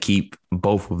and they keep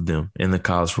both of them in the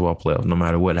college football playoff, no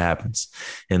matter what happens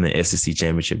in the SEC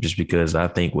championship, just because I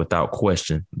think without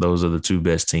question, those are the two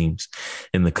best teams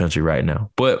in the country right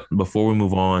now. But before we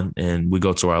move on and we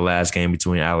go to our last game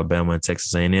between Alabama and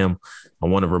Texas A&M, I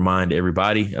want to remind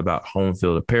everybody about Home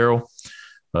Field Apparel,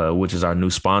 which is our new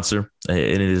sponsor. And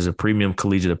it is a premium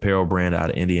collegiate apparel brand out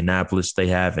of Indianapolis. They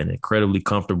have an incredibly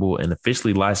comfortable and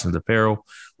officially licensed apparel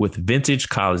with vintage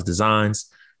college designs.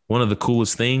 One of the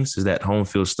coolest things is that Home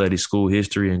Field studies school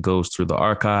history and goes through the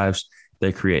archives.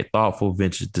 They create thoughtful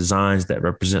vintage designs that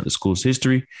represent the school's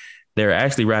history. They're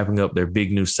actually wrapping up their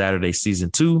big new Saturday season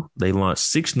 2. They launch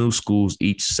 6 new schools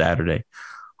each Saturday.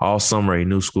 All summer, a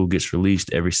new school gets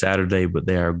released every Saturday, but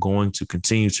they are going to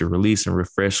continue to release and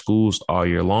refresh schools all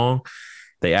year long.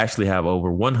 They actually have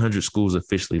over 100 schools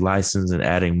officially licensed and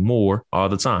adding more all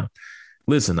the time.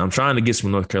 Listen, I'm trying to get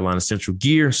some North Carolina Central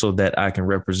gear so that I can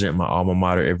represent my alma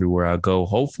mater everywhere I go.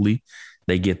 Hopefully,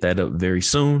 they get that up very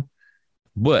soon.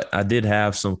 But I did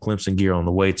have some Clemson gear on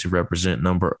the way to represent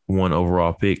number 1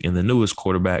 overall pick and the newest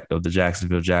quarterback of the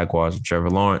Jacksonville Jaguars,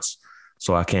 Trevor Lawrence.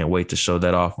 So I can't wait to show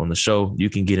that off on the show. You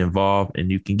can get involved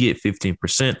and you can get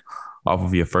 15% off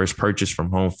of your first purchase from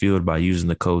Home Field by using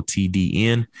the code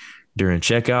TDN during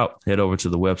checkout. Head over to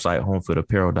the website,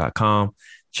 homefieldapparel.com.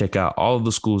 Check out all of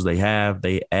the schools they have.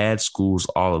 They add schools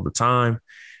all of the time.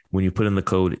 When you put in the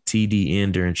code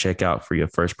TDN during checkout for your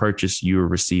first purchase, you will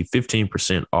receive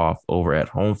 15% off over at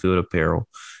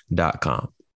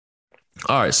homefieldapparel.com.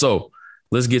 All right, so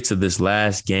let's get to this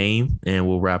last game, and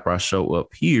we'll wrap our show up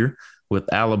here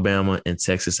with Alabama and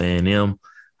Texas A&M.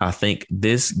 I think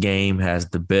this game has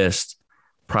the best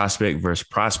prospect versus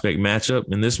prospect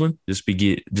matchup in this one, just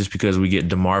because we get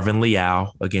DeMarvin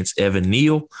Leal against Evan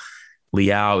Neal.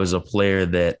 Leal is a player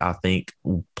that I think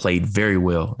played very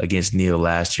well against Neal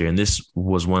last year. And this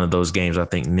was one of those games I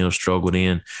think Neal struggled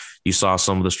in. You saw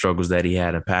some of the struggles that he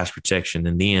had in pass protection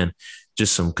and then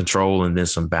just some control and then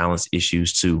some balance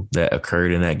issues too that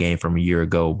occurred in that game from a year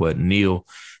ago. But Neal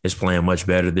is playing much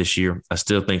better this year. I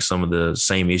still think some of the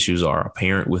same issues are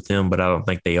apparent with him, but I don't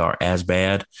think they are as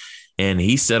bad. And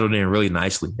he settled in really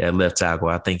nicely at left tackle.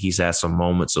 I think he's had some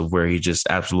moments of where he just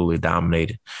absolutely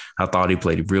dominated. I thought he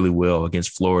played really well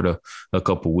against Florida a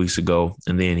couple of weeks ago.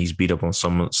 And then he's beat up on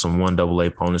some 1AA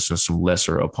opponents and some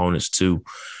lesser opponents too.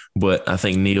 But I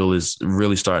think Neal is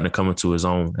really starting to come into his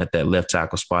own at that left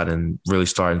tackle spot and really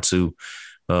starting to,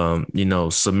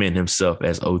 cement himself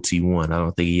as OT1. I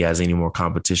don't think he has any more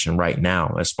competition right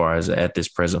now as far as at this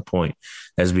present point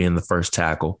as being the first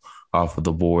tackle off of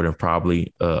the board and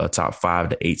probably a top 5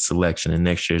 to 8 selection in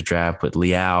next year's draft. But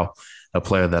Leal, a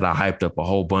player that I hyped up a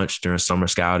whole bunch during summer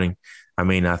scouting. I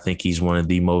mean, I think he's one of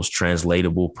the most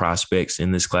translatable prospects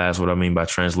in this class. What I mean by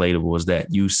translatable is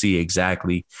that you see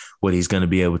exactly what he's going to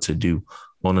be able to do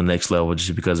on the next level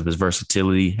just because of his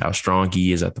versatility, how strong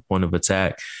he is at the point of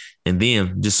attack, and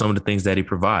then just some of the things that he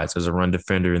provides as a run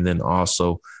defender and then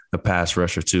also a pass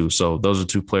rusher too. So those are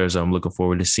 2 players that I'm looking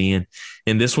forward to seeing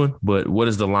in this one. But what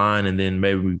is the line? And then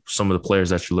maybe some of the players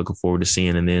that you're looking forward to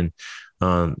seeing and then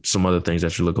some other things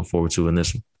that you're looking forward to in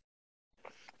this one.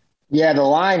 Yeah, the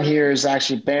line here is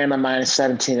actually Bama minus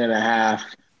 17.5.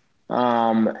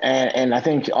 And I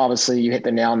think obviously you hit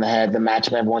the nail on the head. The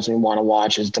matchup everyone's going to want to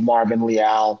watch is DeMarvin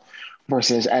Leal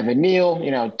versus Evan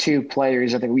Neal, 2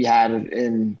 players I think we had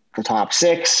in the top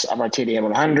 6 of our TDM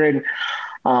 100.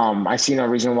 I see no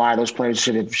reason why those players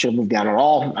should have moved down at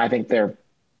all. I think they're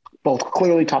both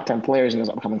clearly top 10 players in this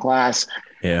upcoming class.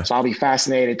 Yeah. So I'll be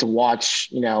fascinated to watch,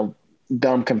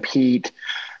 them compete.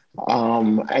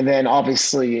 And then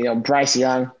obviously, Bryce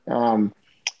Young, I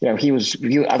thought he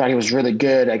was really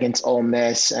good against Ole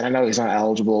Miss, and I know he's not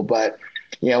eligible, but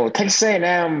Texas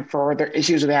A&M, for their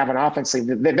issues they have on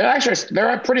offensively,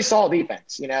 they're a pretty solid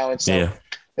defense, and so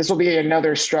This will be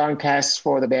another strong test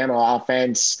for the Bama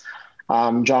offense.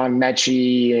 John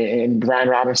Mechie and Brian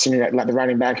Robinson, the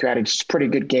running back, who had a pretty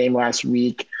good game last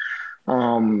week,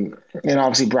 and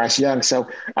obviously Bryce Young. So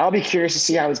I'll be curious to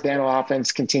see how this Bama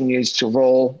offense continues to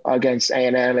roll against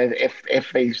A&M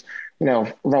if they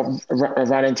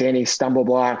run into any stumble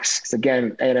blocks. 'Cause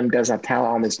again, A&M does have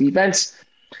talent on this defense.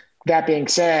 That being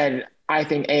said, I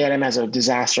think A&M has a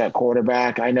disaster at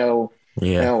quarterback. I know,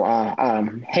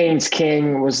 Haynes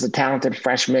King was the talented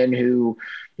freshman who,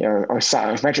 or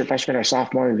redshirt freshman or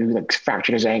sophomore who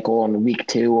fractured his ankle in week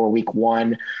 2 or week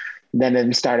 1. Then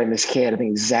they started this kid, I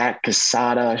think Zach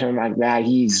Casada or something like that.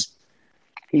 He's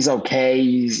okay.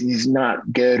 He's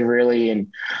not good really,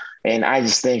 and I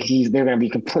just think they're going to be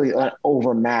completely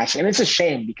overmatched. And it's a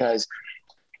shame because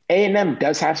A&M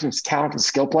does have some talented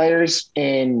skill players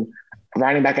in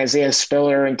running back Isaiah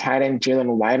Spiller and tight end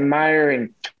Jalen Weidenmeyer.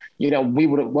 And,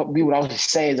 what we would always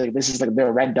say is like, this is like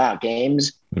their red dot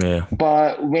games. Yeah.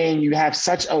 But when you have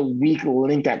such a weak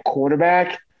link at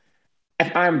quarterback,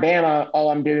 if I'm Bama,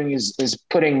 all I'm doing is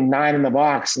putting 9 in the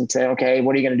box and say, okay,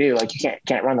 what are you going to do? Like, you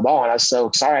can't run the ball on us. So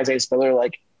sorry, Isaiah Spiller,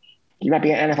 like, you might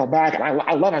be an NFL back. And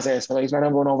I love Isaiah Spiller. He's my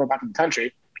number one overall back in the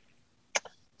country.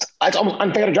 It's almost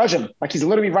unfair to judge him. Like, he's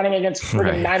literally running against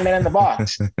freaking 9 men in the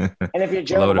box. And if you're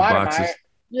Jalen Weidemeyer,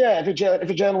 if you're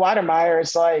Jalen Weidemeyer,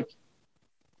 it's like,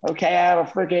 okay, I have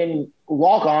a freaking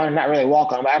walk-on, not really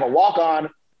walk-on, but I have a walk-on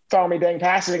throwing me dang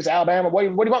passes against Alabama. What do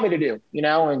you want me to do?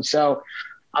 And so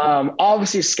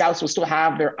obviously scouts will still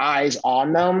have their eyes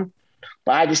on them,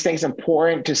 but I just think it's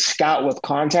important to scout with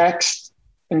context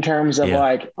in terms of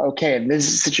like, okay, this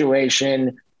is a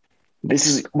situation, this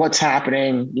is what's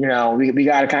happening. We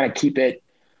got to kind of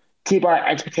keep our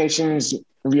expectations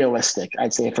realistic,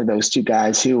 I'd say, for those two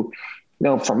guys who,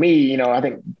 for me, I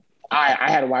think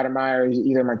I had Weidemeyer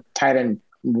either my tight end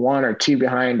 1 or 2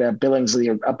 behind Billingsley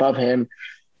or above him.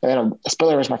 And then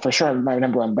Spiller was my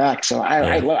number 1 back. So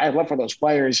I love for those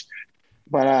players.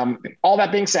 But all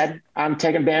that being said, I'm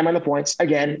taking Bama in the points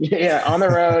again. On the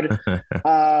road.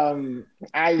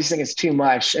 I just think it's too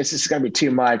much. It's just going to be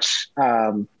too much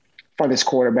for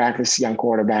this young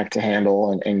quarterback to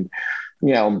handle. And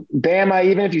Bama,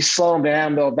 even if you slow them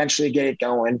down, they'll eventually get it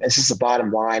going. This is the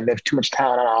bottom line. They have too much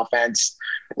talent on offense.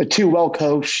 They're too well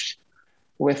coached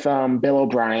with Bill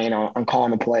O'Brien on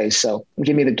calling the plays. So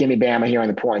give me Bama here on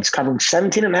the points, covering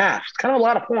 17.5. It's kind of a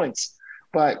lot of points,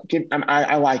 but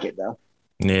I like it though.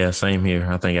 Yeah, same here.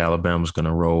 I think Alabama's going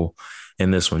to roll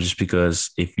in this one just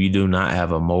because if you do not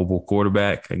have a mobile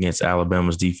quarterback against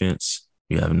Alabama's defense,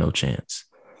 you have no chance.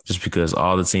 Just because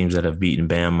all the teams that have beaten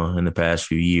Bama in the past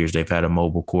few years, they've had a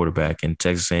mobile quarterback, and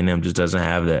Texas A&M just doesn't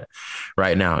have that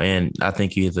right now. And I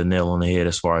think you hit the nail on the head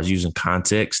as far as using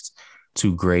context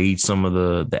to grade some of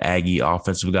the Aggie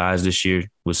offensive guys this year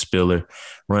with Spiller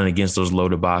running against those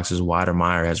loaded boxes.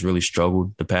 Weidemeyer has really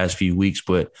struggled the past few weeks,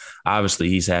 but obviously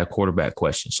he's had quarterback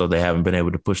questions, so they haven't been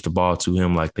able to push the ball to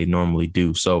him like they normally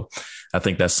do. So I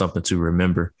think that's something to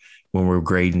remember when we're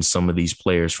grading some of these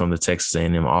players from the Texas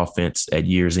A&M offense at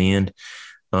year's end.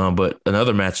 But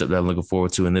another matchup that I'm looking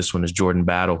forward to in this one is Jordan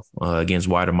Battle against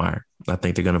Weidemeyer. I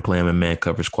think they're going to play him in man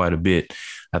coverage quite a bit.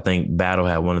 I think Battle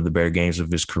had one of the better games of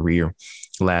his career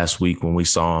last week when we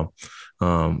saw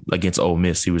him against Ole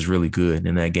Miss. He was really good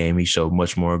in that game. He showed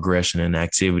much more aggression and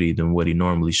activity than what he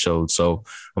normally showed. So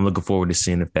I'm looking forward to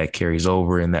seeing if that carries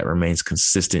over and that remains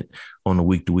consistent on a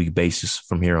week-to-week basis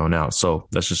from here on out. So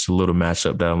that's just a little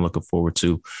matchup that I'm looking forward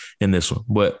to in this one.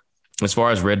 But as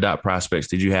far as red dot prospects,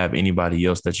 did you have anybody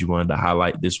else that you wanted to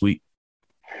highlight this week?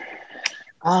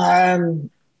 Not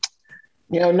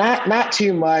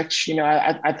too much.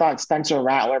 I thought Spencer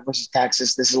Rattler versus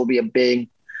Texas, this will be a big,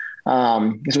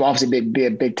 this will obviously be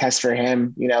a big test for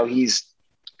him. He's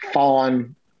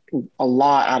fallen a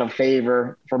lot out of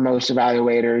favor for most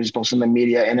evaluators, both in the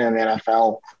media and in the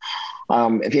NFL.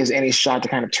 If he has any shot to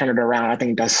kind of turn it around, I think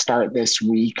he does start this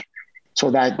week. So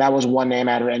that was one name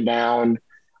I had written down.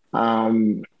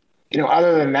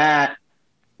 Other than that,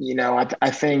 I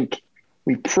think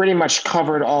we pretty much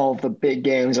covered all of the big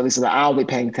games, at least that I'll be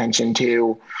paying attention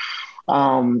to.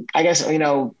 I guess,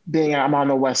 being I'm on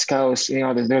the West Coast,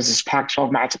 there's this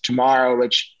Pac-12 matchup tomorrow,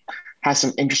 which has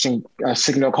some interesting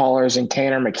signal callers and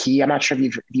Tanner McKee. I'm not sure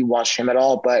if you watched him at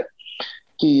all, but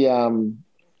he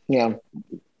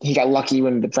got lucky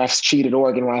when the refs cheated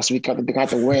Oregon last week, got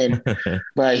the win.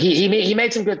 But he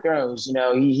made some good throws.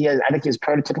 He has, I think his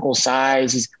prototypical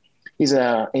size.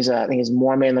 I think he's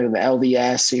Mormon, like the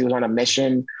LDS. So he was on a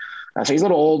mission. So he's a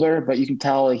little older, but you can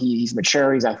tell he's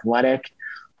mature. He's athletic.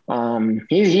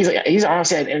 He's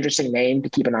honestly an interesting name to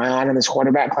keep an eye on in this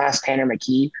quarterback class, Tanner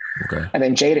McKee. Okay. And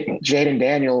then Jaden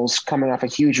Daniels coming off a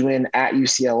huge win at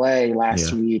UCLA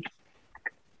last week.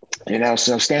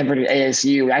 So Stanford and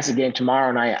ASU, that's a game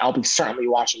tomorrow night. I'll be certainly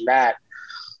watching that.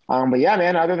 But yeah,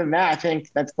 man, other than that, I think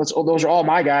those are all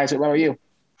my guys. What about you?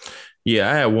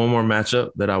 Yeah, I had one more matchup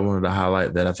that I wanted to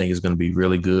highlight that I think is going to be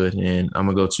really good. And I'm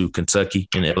going to go to Kentucky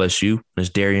and LSU. It's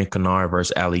Darian Kennard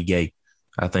versus Ali Gay.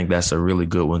 I think that's a really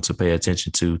good one to pay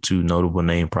attention to. Two notable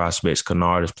name prospects.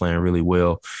 Kennard is playing really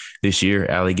well this year.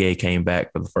 Ali Gay came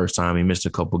back for the first time. He missed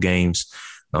a couple games.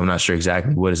 I'm not sure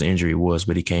exactly what his injury was,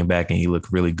 but he came back and he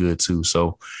looked really good too.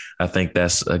 So I think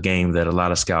that's a game that a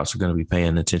lot of scouts are going to be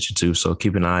paying attention to. So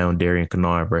keep an eye on Darian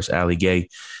Kennard versus Ali Gay.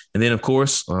 And then, of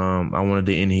course, I wanted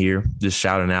to end here just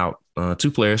shouting out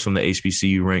two players from the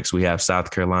HBCU ranks. We have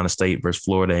South Carolina State versus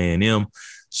Florida A&M.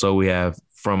 So we have,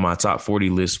 from my top 40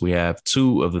 list, we have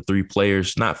two of the three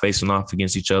players not facing off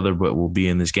against each other, but will be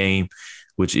in this game.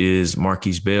 which is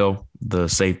Marquise Bell, the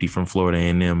safety from Florida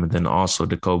A&M, and then also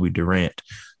Jacoby Durant,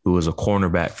 who is a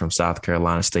cornerback from South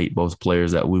Carolina State, both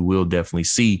players that we will definitely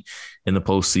see in the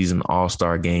postseason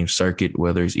All-Star game circuit,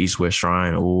 whether it's East-West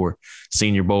Shrine or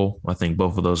Senior Bowl. I think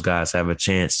both of those guys have a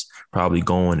chance probably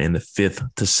going in the 5th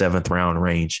to 7th round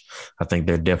range. I think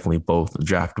they're definitely both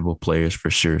draftable players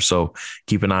for sure. So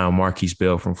keep an eye on Marquise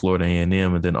Bell from Florida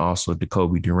A&M, and then also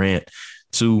Jacoby Durant,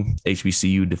 2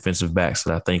 HBCU defensive backs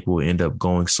that I think will end up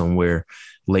going somewhere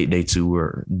late day 2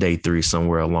 or day 3,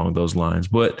 somewhere along those lines.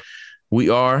 But we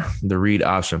are the Read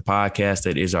Option Podcast.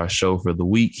 That is our show for the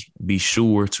week. Be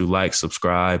sure to like,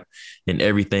 subscribe, and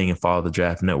everything, and follow the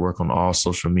Draft Network on all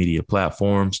social media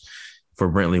platforms.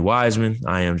 For Brentley Wiseman,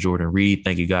 I am Jordan Reed.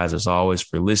 Thank you guys, as always,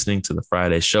 for listening to the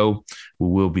Friday show. We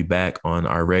will be back on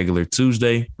our regular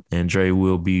Tuesday, and Dre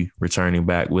will be returning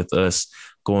back with us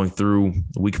going through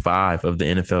week 5 of the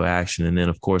NFL action. And then,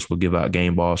 of course, we'll give out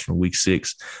game balls from week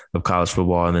 6 of college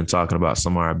football, and then talking about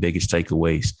some of our biggest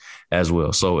takeaways as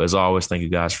well. So as always, thank you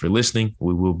guys for listening.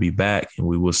 We will be back, and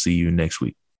we will see you next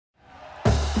week.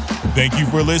 Thank you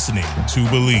for listening to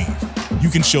Believe. You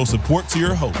can show support to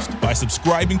your host by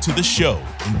subscribing to the show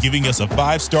and giving us a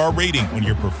 5-star rating on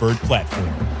your preferred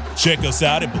platform. Check us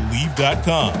out at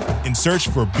Believe.com and search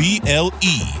for BLEAV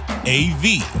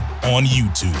on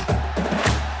YouTube.